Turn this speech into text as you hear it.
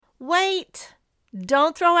Wait,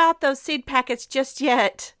 don't throw out those seed packets just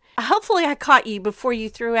yet. Hopefully I caught you before you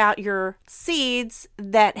threw out your seeds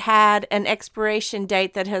that had an expiration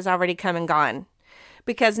date that has already come and gone.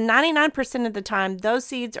 Because 99% of the time, those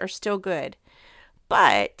seeds are still good.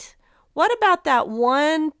 But what about that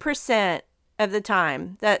 1% of the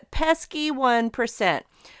time, that pesky 1%?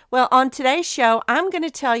 Well, on today's show, I'm going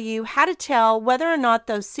to tell you how to tell whether or not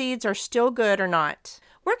those seeds are still good or not.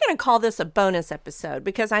 We're going to call this a bonus episode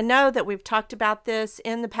because I know that we've talked about this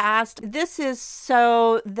in the past. This is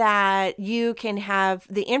so that you can have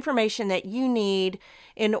the information that you need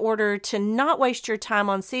in order to not waste your time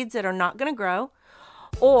on seeds that are not going to grow,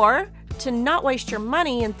 or to not waste your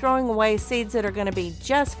money in throwing away seeds that are going to be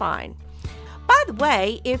just fine. By the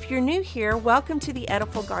way, if you're new here, welcome to the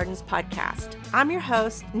Edible Gardens podcast. I'm your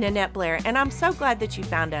host, Nanette Blair, and I'm so glad that you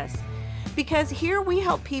found us because here we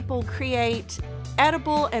help people create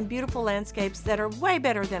edible and beautiful landscapes that are way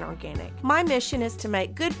better than organic. My mission is to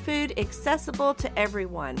make good food accessible to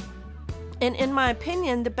everyone. And in my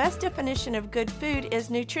opinion, the best definition of good food is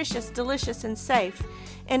nutritious, delicious, and safe.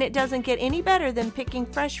 And it doesn't get any better than picking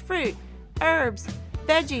fresh fruit, herbs,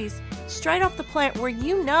 veggies, straight off the plant where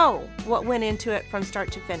you know what went into it from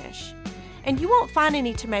start to finish. And you won't find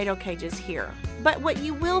any tomato cages here. But what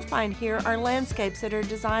you will find here are landscapes that are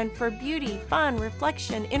designed for beauty, fun,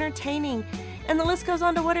 reflection, entertaining, and the list goes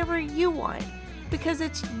on to whatever you want. Because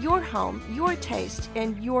it's your home, your taste,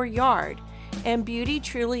 and your yard. And beauty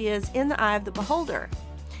truly is in the eye of the beholder.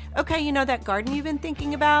 Okay, you know that garden you've been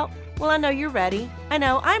thinking about? Well, I know you're ready. I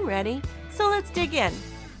know I'm ready. So let's dig in.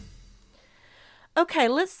 Okay,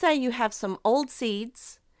 let's say you have some old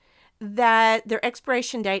seeds that their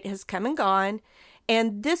expiration date has come and gone.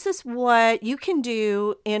 And this is what you can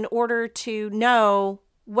do in order to know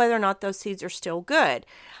whether or not those seeds are still good.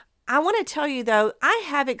 I want to tell you, though, I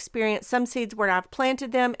have experienced some seeds where I've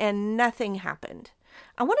planted them and nothing happened.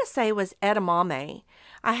 I want to say it was edamame.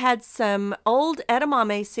 I had some old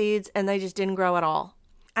edamame seeds and they just didn't grow at all.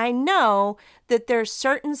 I know that there's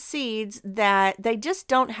certain seeds that they just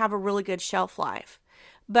don't have a really good shelf life,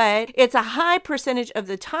 but it's a high percentage of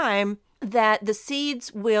the time that the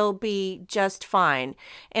seeds will be just fine.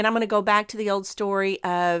 And I'm going to go back to the old story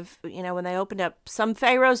of, when they opened up some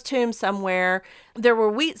Pharaoh's tomb somewhere, there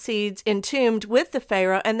were wheat seeds entombed with the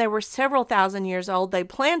Pharaoh, and they were several thousand years old. They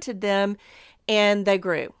planted them and they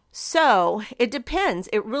grew. So it depends.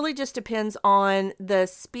 It really just depends on the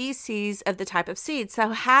species of the type of seed. So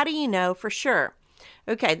how do you know for sure?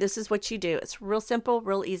 Okay, this is what you do. It's real simple,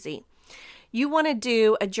 real easy. You want to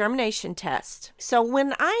do a germination test. So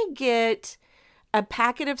when I get a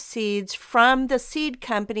packet of seeds from the seed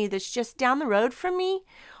company that's just down the road from me,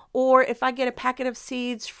 or if I get a packet of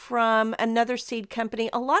seeds from another seed company,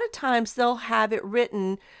 a lot of times they'll have it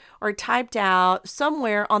written or typed out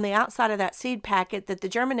somewhere on the outside of that seed packet that the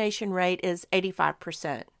germination rate is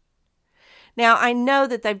 85%. Now, I know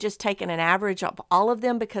that they've just taken an average of all of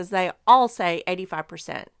them because they all say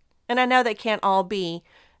 85%. And I know they can't all be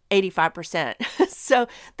 85%. So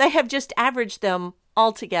they have just averaged them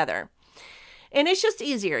all together. And it's just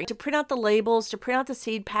easier to print out the labels, to print out the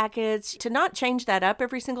seed packets, to not change that up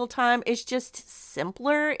every single time. It's just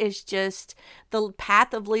simpler. It's just the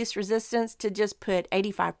path of least resistance to just put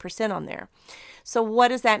 85% on there. So what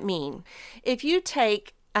does that mean? If you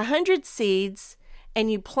take 100 seeds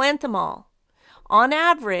and you plant them all, on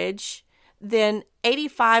average, then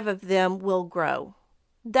 85 of them will grow.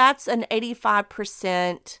 That's an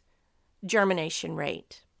 85% germination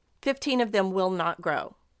rate. 15 of them will not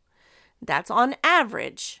grow. That's on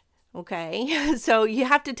average, okay? So you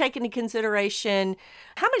have to take into consideration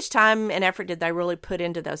how much time and effort did they really put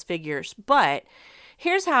into those figures. But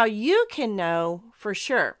here's how you can know for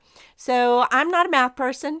sure. So I'm not a math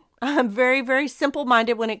person. I'm very, very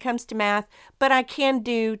simple-minded when it comes to math, but I can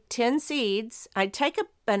do 10 seeds. I take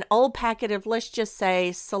an old packet of, let's just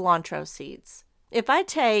say, cilantro seeds. If I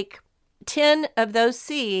take 10 of those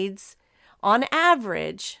seeds, on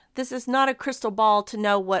average, this is not a crystal ball to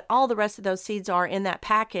know what all the rest of those seeds are in that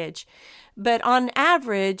package, but on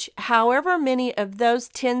average, however many of those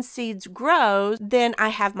 10 seeds grow, then I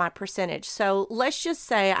have my percentage. So let's just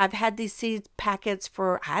say I've had these seed packets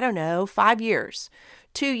for, 5 years,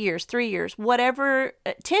 2 years, 3 years, whatever,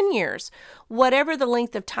 10 years, whatever the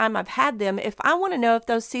length of time I've had them. If I want to know if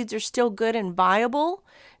those seeds are still good and viable,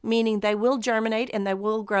 meaning they will germinate and they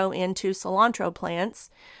will grow into cilantro plants,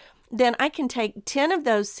 then I can take 10 of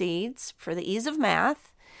those seeds for the ease of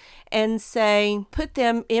math and say, put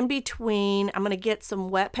them in between. I'm going to get some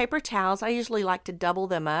wet paper towels. I usually like to double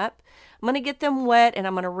them up. I'm going to get them wet and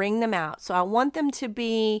I'm going to wring them out. So I want them to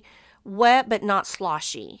be wet but not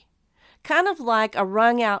sloshy. kind of like a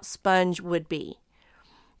wrung out sponge would be.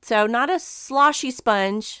 So not a sloshy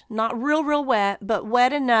sponge, not real wet, but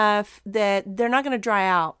wet enough that they're not going to dry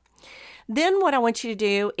out. Then what I want you to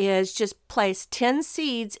do is just place 10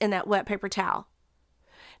 seeds in that wet paper towel.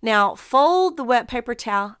 Now, fold the wet paper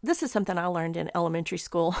towel. This is something I learned in elementary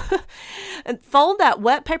school. Fold that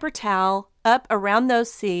wet paper towel up around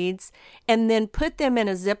those seeds and then put them in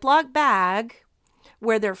a Ziploc bag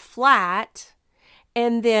where they're flat,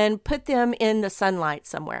 and then put them in the sunlight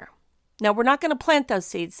somewhere. Now, we're not going to plant those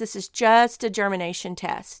seeds. This is just a germination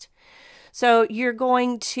test. So you're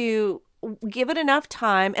going to give it enough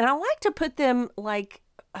time, and I like to put them like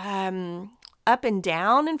up and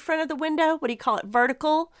down in front of the window. What do you call it?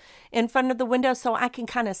 Vertical in front of the window, so I can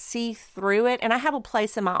kind of see through it. And I have a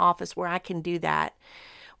place in my office where I can do that,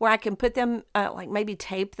 where I can put them, like maybe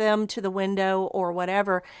tape them to the window or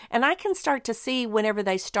whatever, and I can start to see whenever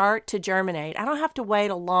they start to germinate. I don't have to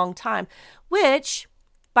wait a long time, which,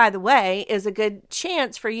 by the way, is a good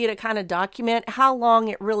chance for you to kind of document how long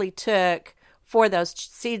it really took for those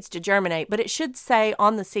seeds to germinate. But it should say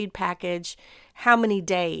on the seed package how many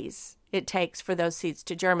days it takes for those seeds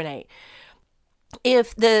to germinate.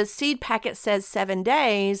 If the seed packet says 7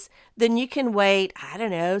 days, then you can wait,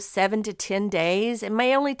 7 to 10 days. It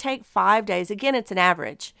may only take 5 days. Again, it's an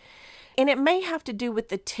average. And it may have to do with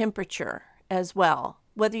the temperature as well,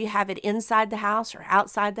 whether you have it inside the house or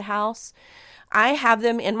outside the house. I have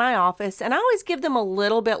them in my office, and I always give them a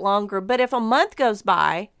little bit longer. But if a month goes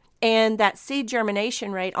by and that seed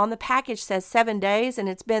germination rate on the package says 7 days and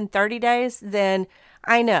it's been 30 days, then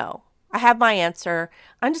I know. I have my answer.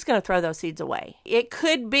 I'm just going to throw those seeds away. It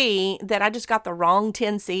could be that I just got the wrong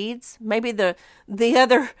 10 seeds. Maybe the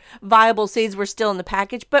other viable seeds were still in the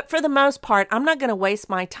package. But for the most part, I'm not going to waste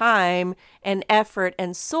my time and effort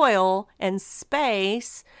and soil and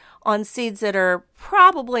space on seeds that are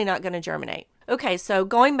probably not going to germinate. Okay, so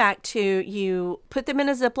going back to, you put them in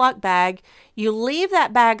a Ziploc bag, you leave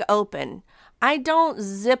that bag open. I don't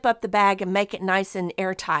zip up the bag and make it nice and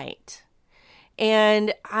airtight.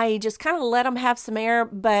 And I just kind of let them have some air,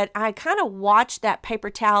 but I kind of watch that paper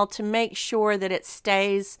towel to make sure that it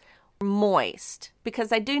stays moist,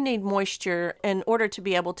 because I do need moisture in order to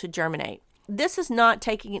be able to germinate. This is not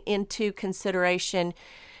taking into consideration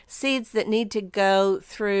seeds that need to go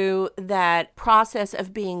through that process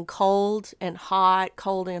of being cold and hot,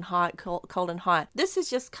 cold and hot, cold and hot. This is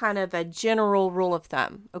just kind of a general rule of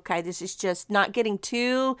thumb, okay? This is just not getting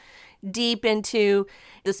too deep into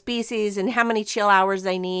the species and how many chill hours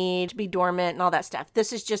they need to be dormant and all that stuff.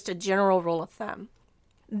 This is just a general rule of thumb.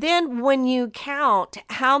 Then when you count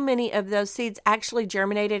how many of those seeds actually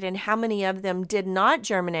germinated and how many of them did not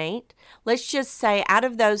germinate, let's just say out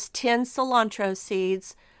of those 10 cilantro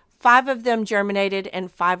seeds, 5 of them germinated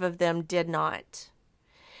and 5 of them did not.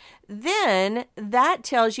 Then that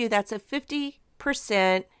tells you that's a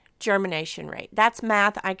 50% germination rate. That's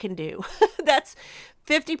math I can do. That's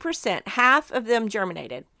 50%. Half of them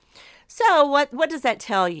germinated. So what does that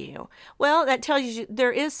tell you? Well, that tells you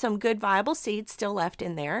there is some good viable seeds still left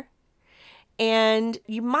in there. And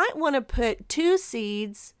you might want to put 2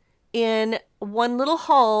 seeds in one little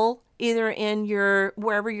hole, either in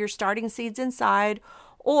wherever you're starting seeds inside,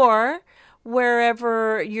 or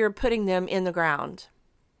wherever you're putting them in the ground.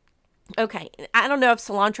 Okay, I don't know if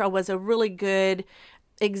cilantro was a really good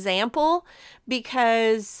example,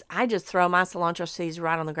 because I just throw my cilantro seeds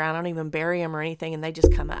right on the ground. I don't even bury them or anything, and they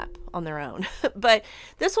just come up on their own. But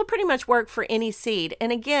this will pretty much work for any seed.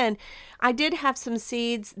 And again, I did have some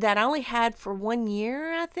seeds that I only had for 1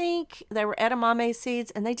 year, I think. They were edamame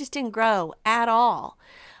seeds, and they just didn't grow at all.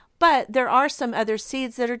 But there are some other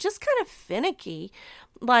seeds that are just kind of finicky,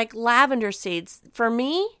 like lavender seeds. For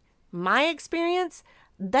me, my experience,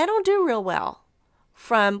 they don't do real well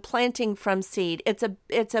from planting from seed.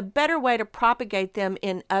 It's a better way to propagate them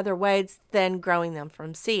in other ways than growing them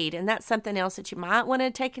from seed. And that's something else that you might want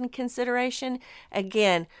to take into consideration.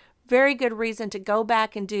 Again, very good reason to go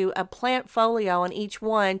back and do a plant folio on each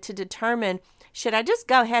one to determine, should I just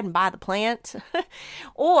go ahead and buy the plant?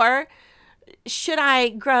 Or should I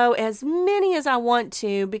grow as many as I want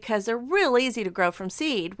to because they're real easy to grow from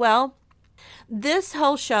seed? Well, this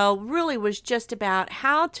whole show really was just about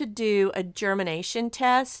how to do a germination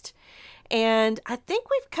test, and I think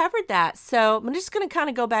we've covered that. So I'm just going to kind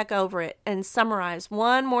of go back over it and summarize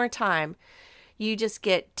one more time. You just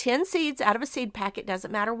get 10 seeds out of a seed packet,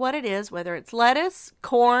 doesn't matter what it is, whether it's lettuce,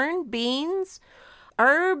 corn, beans,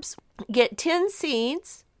 herbs. Get 10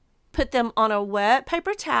 seeds, put them on a wet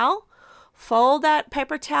paper towel, fold that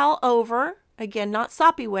paper towel over, again, not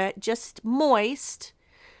soppy wet, just moist.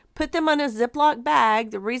 Put them on a Ziploc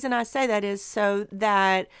bag. The reason I say that is so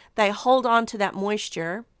that they hold on to that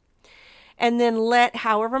moisture. And then let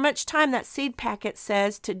however much time that seed packet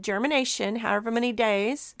says to germination, however many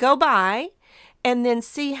days, go by, and then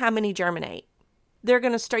see how many germinate. They're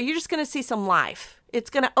going to start, you're just going to see some life. It's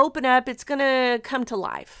going to open up. It's going to come to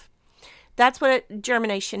life. That's what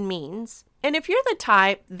germination means. And if you're the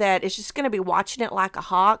type that is just going to be watching it like a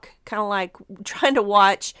hawk, kind of like trying to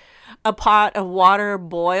watch a pot of water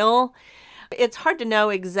boil, it's hard to know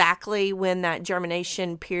exactly when that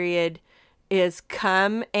germination period is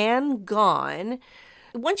come and gone.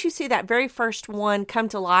 Once you see that very first one come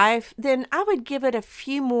to life, then I would give it a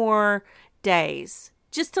few more days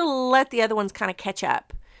just to let the other ones kind of catch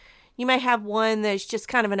up. You may have one that's just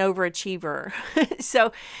kind of an overachiever.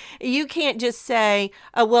 So you can't just say,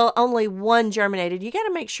 oh, well, only one germinated. You got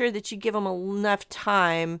to make sure that you give them enough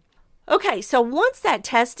time. Okay, so once that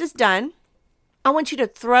test is done, I want you to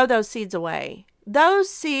throw those seeds away. Those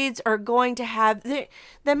seeds are going to have, they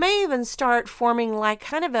may even start forming like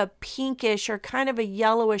kind of a pinkish or kind of a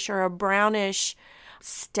yellowish or a brownish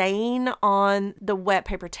stain on the wet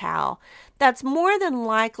paper towel. That's more than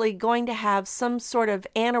likely going to have some sort of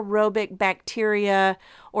anaerobic bacteria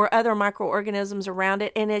or other microorganisms around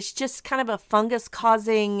it. And it's just kind of a fungus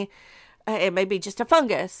causing, it may be just a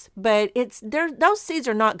fungus, but those seeds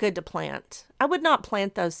are not good to plant. I would not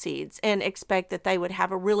plant those seeds and expect that they would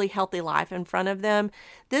have a really healthy life in front of them.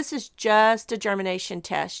 This is just a germination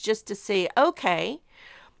test, just to see, okay,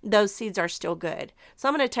 those seeds are still good. So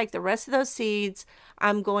I'm going to take the rest of those seeds.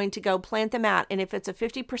 I'm going to go plant them out. And if it's a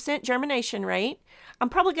 50% germination rate, I'm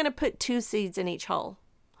probably going to put 2 seeds in each hole.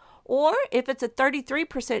 Or if it's a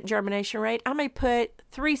 33% germination rate, I may put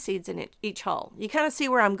 3 seeds in each hole. You kind of see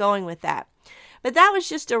where I'm going with that. But that was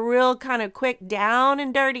just a real kind of quick down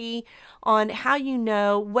and dirty on how you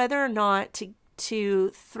know whether or not to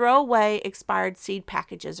throw away expired seed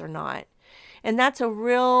packages or not. And that's a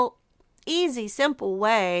real easy, simple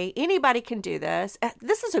way. Anybody can do this.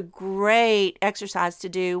 This is a great exercise to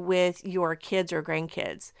do with your kids or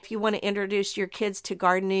grandkids. If you want to introduce your kids to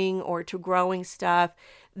gardening or to growing stuff,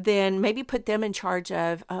 then maybe put them in charge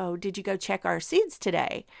of, oh, did you go check our seeds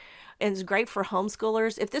today? And it's great for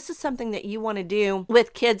homeschoolers. If this is something that you want to do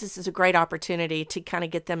with kids, this is a great opportunity to kind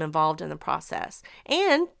of get them involved in the process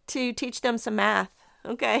and to teach them some math.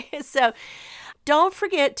 Okay, so don't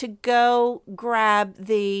forget to go grab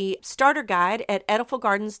the starter guide at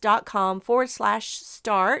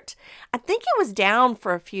edifulgardens.com/start. I think it was down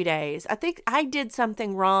for a few days. I think I did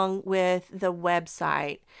something wrong with the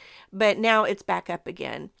website, but now it's back up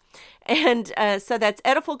again. And so that's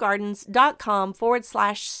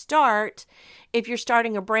edifulgardens.com/start. If you're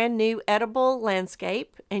starting a brand new edible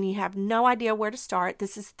landscape and you have no idea where to start,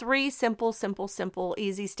 this is 3 simple,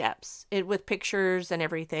 easy steps with pictures and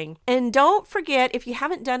everything. And don't forget, if you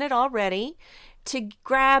haven't done it already, to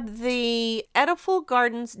grab the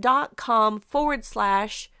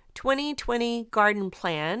edifulgardens.com/2020 garden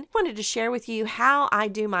plan. I wanted to share with you how I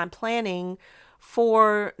do my planning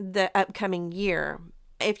for the upcoming year.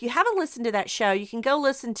 If you haven't listened to that show, you can go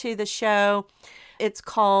listen to the show. It's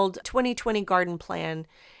called 2020 Garden Plan,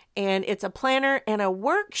 and it's a planner and a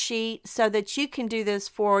worksheet so that you can do this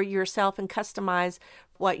for yourself and customize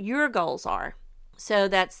what your goals are. So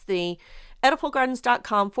that's the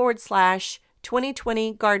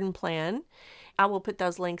edifulgardens.com/2020 Garden Plan. I will put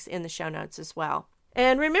those links in the show notes as well.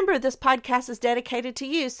 And remember, this podcast is dedicated to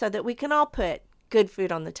you so that we can all put good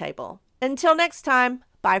food on the table. Until next time,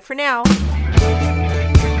 bye for now.